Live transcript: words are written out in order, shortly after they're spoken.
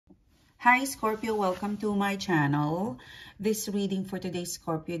Hi Scorpio, welcome to my channel. This reading for today,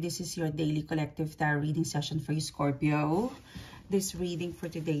 Scorpio, this is your daily collective tarot reading session for you, Scorpio. This reading for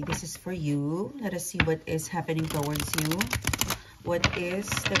today, this is for you. Let us see what is happening towards you. What is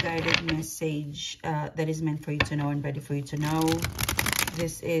the guided message that is meant for you to know and ready for you to know?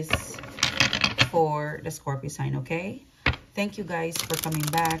 This is for the Scorpio sign, okay? Thank you guys for coming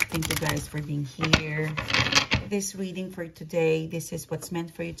back. Thank you guys for being here. This reading for today, this is what's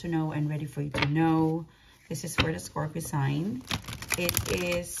meant for you to know and ready for you to know. This is for the Scorpio sign. It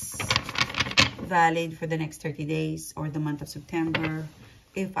is valid for the next 30 days or the month of September.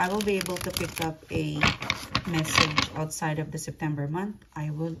 If I will be able to pick up a message outside of the September month, I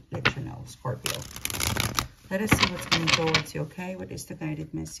will let you know, Scorpio. Let us see what's coming towards you, okay? What is the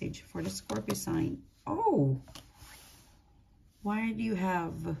guided message for the Scorpio sign? Oh, why do you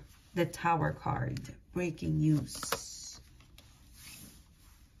have the Tower card? Breaking news.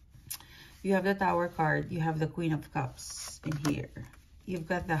 You have the Tower card. You have the Queen of Cups in here. You've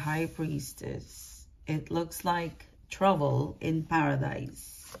got the High Priestess. It looks like trouble in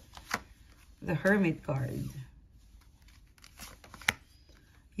paradise. The Hermit card.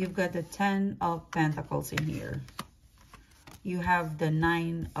 You've got the 10 of Pentacles in here. You have the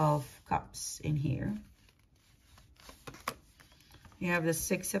 9 of Cups in here. You have the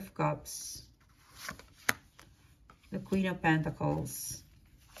 6 of Cups, the Queen of Pentacles,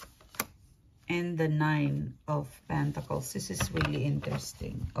 and the 9 of Pentacles. This is really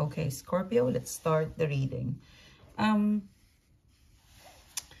interesting. Okay, Scorpio, let's start the reading.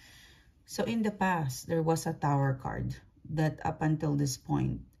 So in the past, there was a Tower card that up until this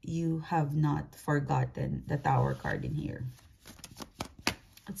point, you have not forgotten the Tower card in here.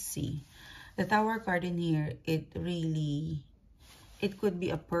 Let's see. The Tower card in here, it could be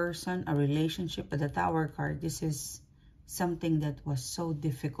a person, a relationship, but the Tower card, this is something that was so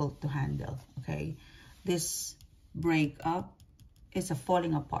difficult to handle, okay? This breakup is a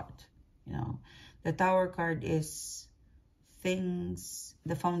falling apart, you know. The Tower card is things,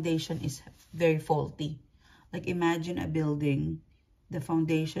 the foundation is very faulty. Like imagine a building, the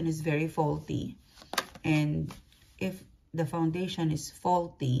foundation is very faulty. And if the foundation is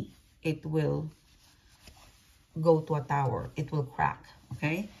faulty, it will go to a tower, it will crack,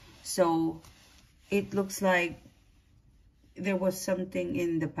 okay? So it looks like there was something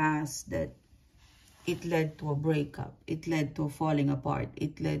in the past that it led to a breakup, it led to a falling apart,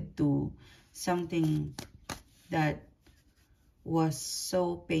 it led to something that was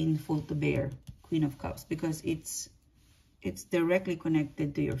so painful to bear, Queen of Cups, because it's directly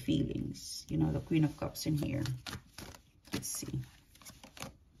connected to your feelings, you know, the Queen of Cups in here. Let's see.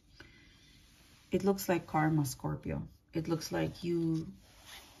 It looks like karma, Scorpio. It looks like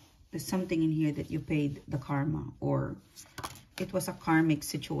there's something in here that you paid the karma, or it was a karmic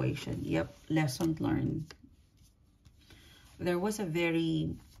situation. Yep, lesson learned. There was a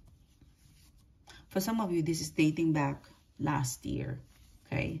for some of you, this is dating back last year,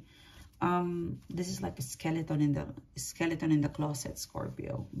 okay? This is like a skeleton in the closet,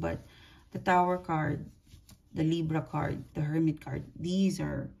 Scorpio. But the Tower card, the Libra card, the Hermit card, these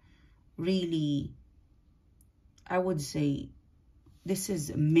are really, I would say, this is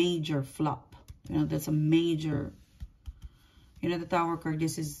a major flop. You know, that's a major, you know, the Tower card,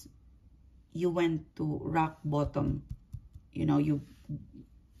 this is, you went to rock bottom. You know, you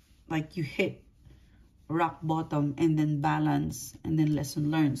hit rock bottom and then balance and then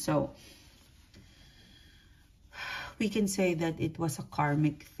lesson learned. So we can say that it was a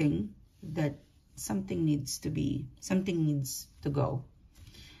karmic thing, that something needs to go.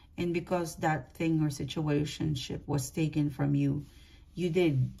 And because that thing or situationship was taken from you, you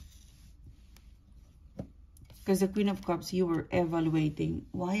did. Because the Queen of Cups, you were evaluating,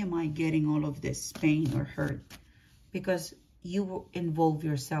 why am I getting all of this pain or hurt? Because you involve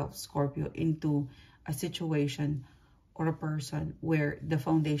yourself, Scorpio, into a situation or a person where the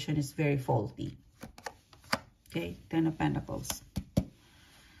foundation is very faulty. Okay, 10 of Pentacles.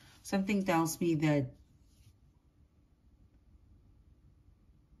 Something tells me that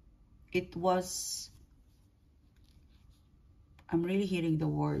it was, I'm really hearing the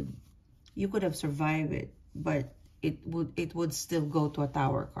word, you could have survived it, but it would still go to a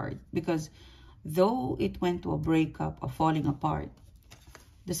Tower card. Because though it went to a breakup, a falling apart,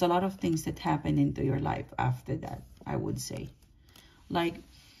 there's a lot of things that happen into your life after that, I would say. Like,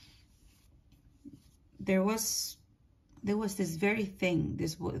 there was this very thing,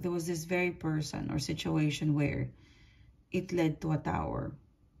 there was this very person or situation where it led to a tower.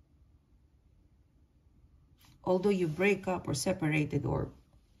 Although you break up or separated, or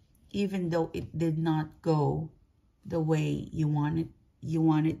even though it did not go the way you wanted you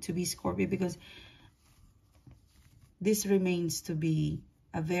want it to be, Scorpio, because this remains to be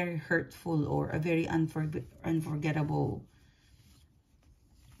a very hurtful or a very unforgettable,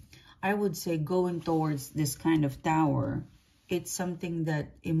 I would say, going towards this kind of tower. It's something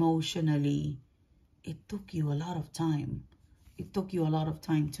that emotionally, it took you a lot of time. It took you a lot of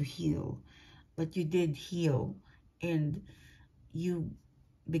time to heal, but you did heal and you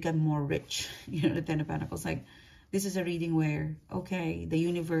become more rich. You know, the Ten of Pentacles, like, this is a reading where, okay, the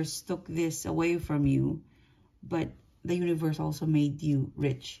universe took this away from you, but the universe also made you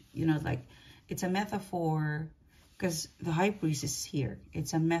rich. You know, like, it's a metaphor, because the High Priest is here.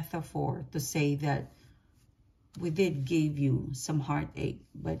 It's a metaphor to say that we did give you some heartache,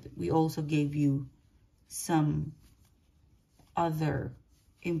 but we also gave you some other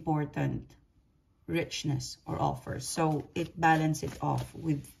important richness or offers. So it balanced it off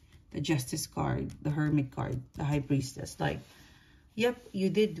with the Justice card, the Hermit card, the High Priestess. Like, yep, you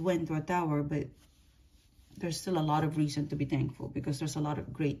did went to a tower, but there's still a lot of reason to be thankful, because there's a lot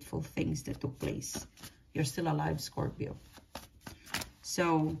of grateful things that took place. You're still alive, Scorpio.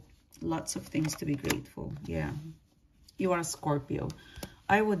 So lots of things to be grateful. Yeah, you are a Scorpio.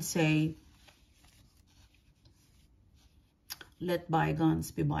 I would say, let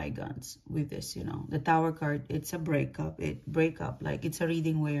bygones be bygones with this, you know. The Tower card, it's a breakup. Like, it's a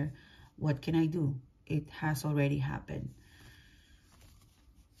reading where, what can I do? It has already happened.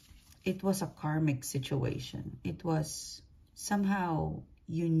 It was a karmic situation. It was somehow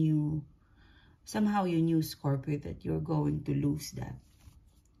you knew, Scorpio, that you're going to lose that.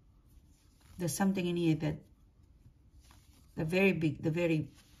 There's something in here that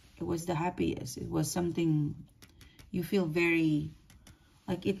it was the happiest. It was something you feel very,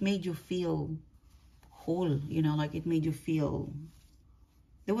 like, it made you feel whole, you know, like, it made you feel,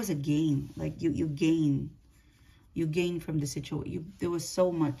 there was a gain, like, you gain from the situation. There was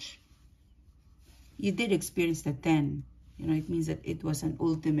so much. You did experience the 10, you know. It means that it was an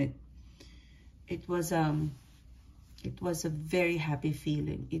ultimate, it was a very happy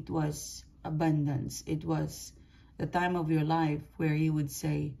feeling. It was abundance. It was the time of your life where you would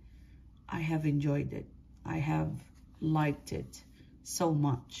say, I have enjoyed it. I have liked it so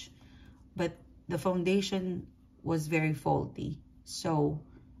much. But the foundation was very faulty, so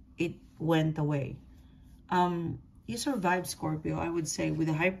it went away. You survived, Scorpio. I would say with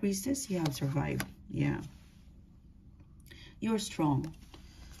the High Priestess, you have survived. Yeah, you're strong.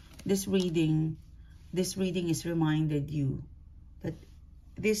 This reading is reminded you that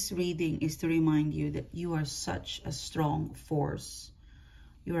this reading is to remind you that you are such a strong force.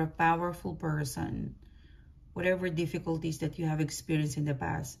 You're a powerful person. Whatever difficulties that you have experienced in the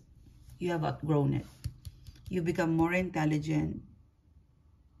past, you have outgrown it. You become more intelligent.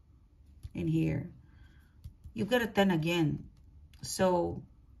 In here, you've got a 10 again. So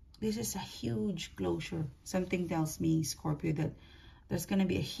this is a huge closure. Something tells me, Scorpio, that there's going to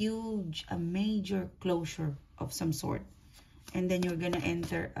be a major closure of some sort. And then you're going to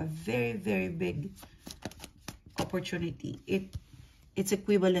enter a very, very big opportunity. It's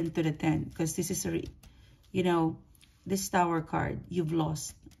equivalent to the 10, because this is you know, this Tower card, you've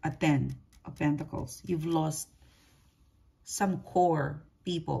lost a 10 of Pentacles. You've lost some core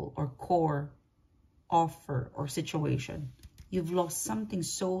people or core offer or situation. You've lost something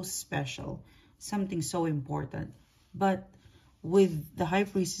so special, something so important. But with the High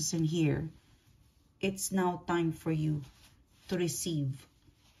Priestess in here, it's now time for you to receive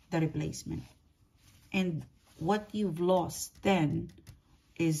the replacement. And what you've lost then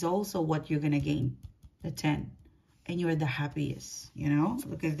is also what you're going to gain, the 10. And you're the happiest, you know?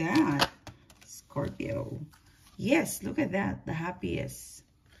 Look at that, Scorpio. Yes, look at that, the happiest.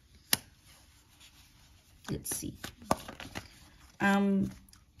 Let's see.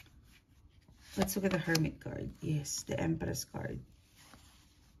 Let's look at the Hermit card. Yes, the Empress card.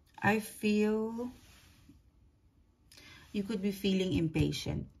 I feel you could be feeling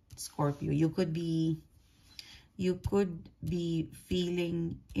impatient, Scorpio. You could be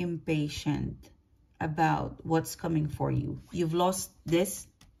feeling impatient about what's coming for you. You've lost this.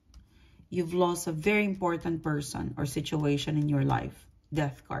 You've lost a very important person or situation in your life,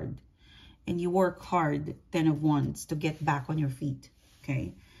 Death card. And you work hard, 10 of Wands, to get back on your feet,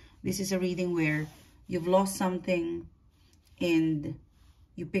 okay? This is a reading where you've lost something and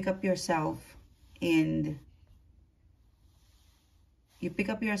you pick up yourself and you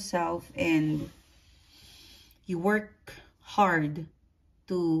work hard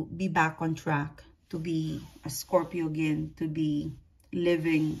to be back on track, to be a Scorpio again, to be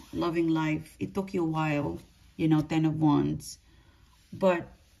loving life. It took you a while, you know, 10 of Wands. But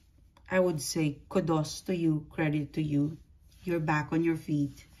I would say kudos to you, credit to you. You're back on your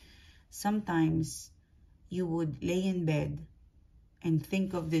feet. Sometimes you would lay in bed and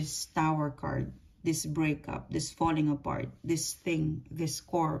think of this Tower card, this breakup, this falling apart, this thing, this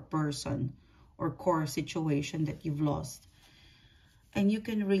core person or core situation that you've lost. And you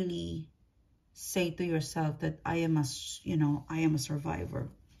can really say to yourself that I am a survivor.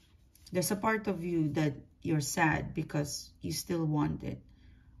 There's a part of you that you're sad because you still want it.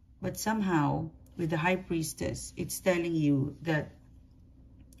 But somehow, with the High Priestess, it's telling you that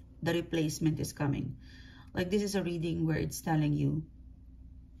the replacement is coming. Like, this is a reading where it's telling you,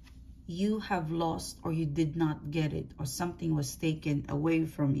 you have lost or you did not get it, or something was taken away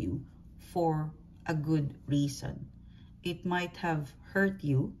from you for a good reason. It might have hurt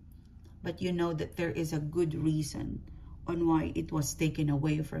you, but you know that there is a good reason on why it was taken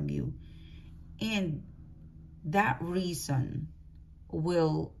away from you. And that reason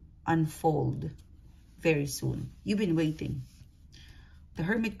will unfold very soon. You've been waiting. The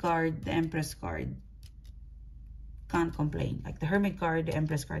Hermit card, the Empress card, can't complain. Like the Hermit card, the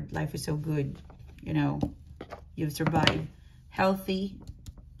Empress card, life is so good. You know, you've survived. Healthy,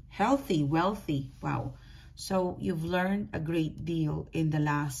 wealthy. Wow. So you've learned a great deal in the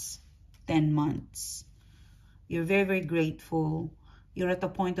last 10 months. You're very, very grateful. You're at the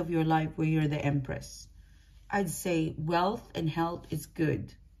point of your life where you're the Empress. I'd say wealth and health is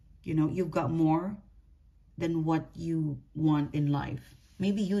good. You know, you've got more than what you want in life.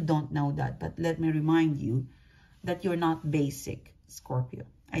 Maybe you don't know that, but let me remind you that you're not basic, Scorpio.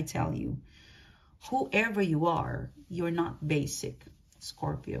 I tell you, whoever you are, you're not basic,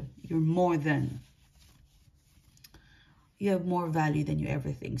 Scorpio. You're more than. You have more value than you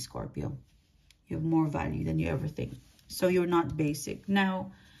ever think, Scorpio. You have more value than you ever think. So you're not basic.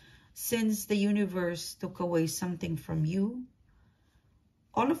 Now, since the universe took away something from you,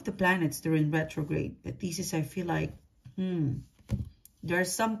 all of the planets, they're in retrograde. But this is, I feel like, there are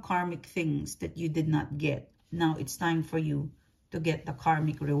some karmic things that you did not get. Now it's time for you to get the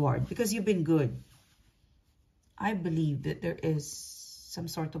karmic reward because you've been good. I believe that there is some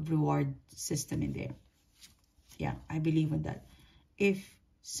sort of reward system in there. Yeah, I believe in that. If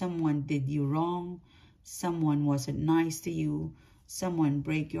someone did you wrong, someone wasn't nice to you, someone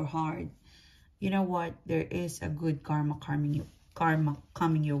break your heart, you know what? There is a good karma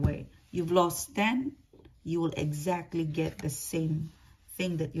coming your way. You've lost 10, you will exactly get the same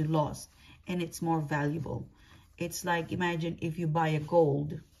thing that you lost, and it's more valuable. It's like, imagine if you buy a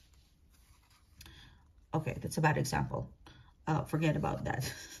gold. Okay, that's a bad example. Forget about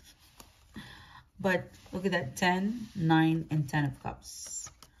that. But look at that, 10, 9, and 10 of Cups.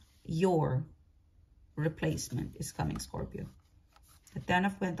 Your replacement is coming, Scorpio. The 10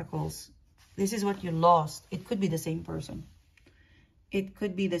 of Pentacles, this is what you lost. It could be the same person. It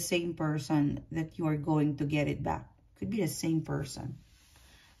could be the same person that you are going to get it back. Could be the same person.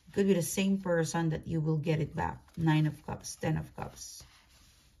 It could be the same person that you will get it back. 9 of Cups, 10 of Cups.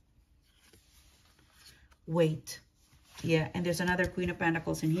 Wait. Yeah, and there's another Queen of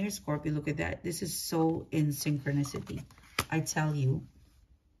Pentacles in here, Scorpio. Look at that. This is so in synchronicity. I tell you,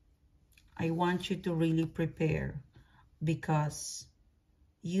 I want you to really prepare because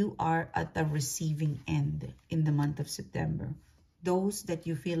you are at the receiving end in the month of September. Those that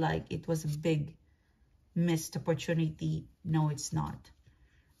you feel like it was a big missed opportunity, no, it's not.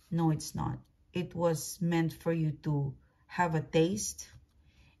 No, it's not. It was meant for you to have a taste,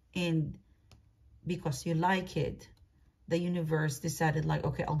 and because you like it, the universe decided like,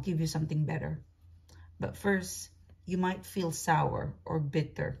 okay, I'll give you something better. But first, you might feel sour or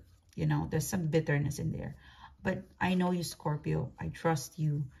bitter. You know, there's some bitterness in there. But I know you, Scorpio. I trust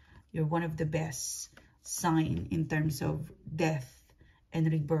you. You're one of the best sign in terms of death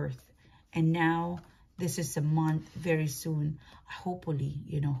and rebirth. And now, this is a month very soon. Hopefully,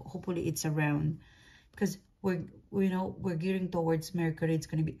 hopefully it's around. Because we're gearing towards Mercury. It's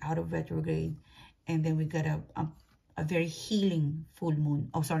going to be out of retrograde. And then we got a very healing full moon.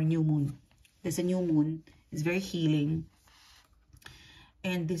 Oh, sorry, new moon. There's a new moon. It's very healing.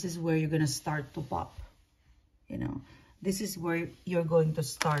 And this is where you're going to start to pop. This is where you're going to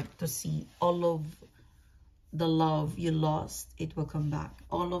start to see all of the love you lost. It will come back.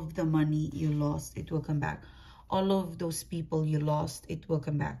 All of the money you lost, it will come back. All of those people you lost, it will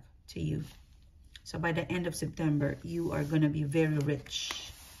come back to you. So by the end of September, you are going to be very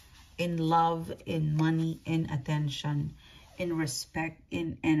rich. In love, in money, in attention, in respect,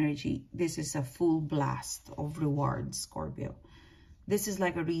 in energy. This is a full blast of rewards, Scorpio. This is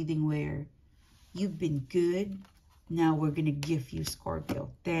like a reading where you've been good. Now we're going to give you,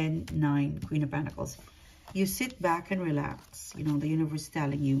 Scorpio. 10, 9, Queen of Pentacles. You sit back and relax. The universe is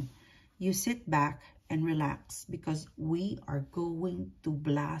telling you. You sit back and relax, because we are going to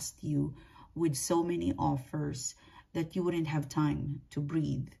blast you with so many offers that you wouldn't have time to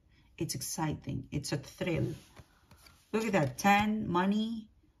breathe. It's exciting. It's a thrill. Look at that. 10, money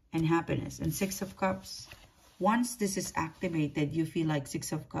and happiness. And 6 of Cups. Once this is activated, you feel like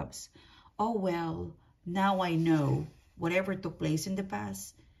 6 of Cups. Oh, well, now I know whatever took place in the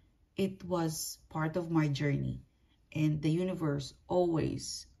past, it was part of my journey. And the universe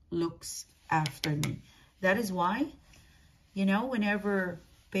always looks after me. That is why, you know, whenever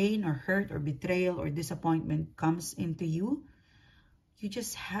pain or hurt or betrayal or disappointment comes into you, you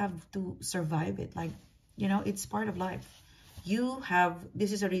just have to survive it. Like, you know, it's part of life.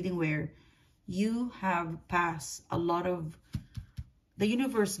 This is a reading where you have passed a lot of, the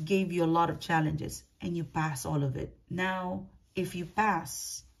universe gave you a lot of challenges and you pass all of it. Now, if you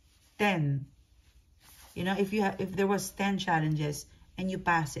pass 10, you know, if there was 10 challenges and you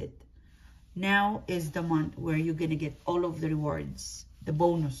pass it, now is the month where you're going to get all of the rewards, the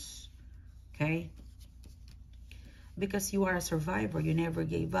bonus, okay? Because you are a survivor, you never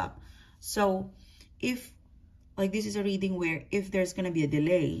gave up. So if, like, this is a reading where if there's going to be a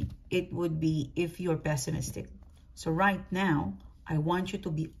delay, it would be if you're pessimistic. So right now, I want you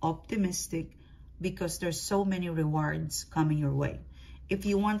to be optimistic because there's so many rewards coming your way. If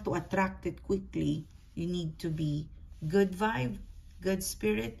you want to attract it quickly, you need to be good vibe, good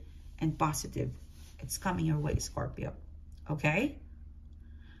spirit, and positive. It's coming your way, Scorpio. Okay?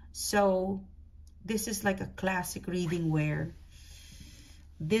 So this is like a classic reading where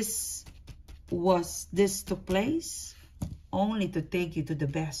this took place only to take you to the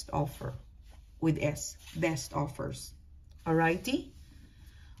best offer with S, best offers. Alrighty?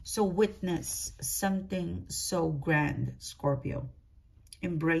 So witness something so grand, Scorpio.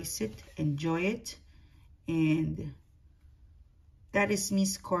 Embrace it, enjoy it, and that is me,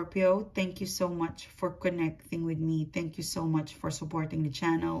 Scorpio. Thank you so much for connecting with me. Thank you so much for supporting the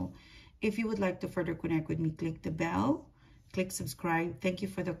channel. If you would like to further connect with me, click the bell, click subscribe. Thank you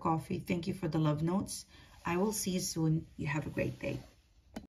for the coffee. Thank you for the love notes. I will see you soon. You have a great day.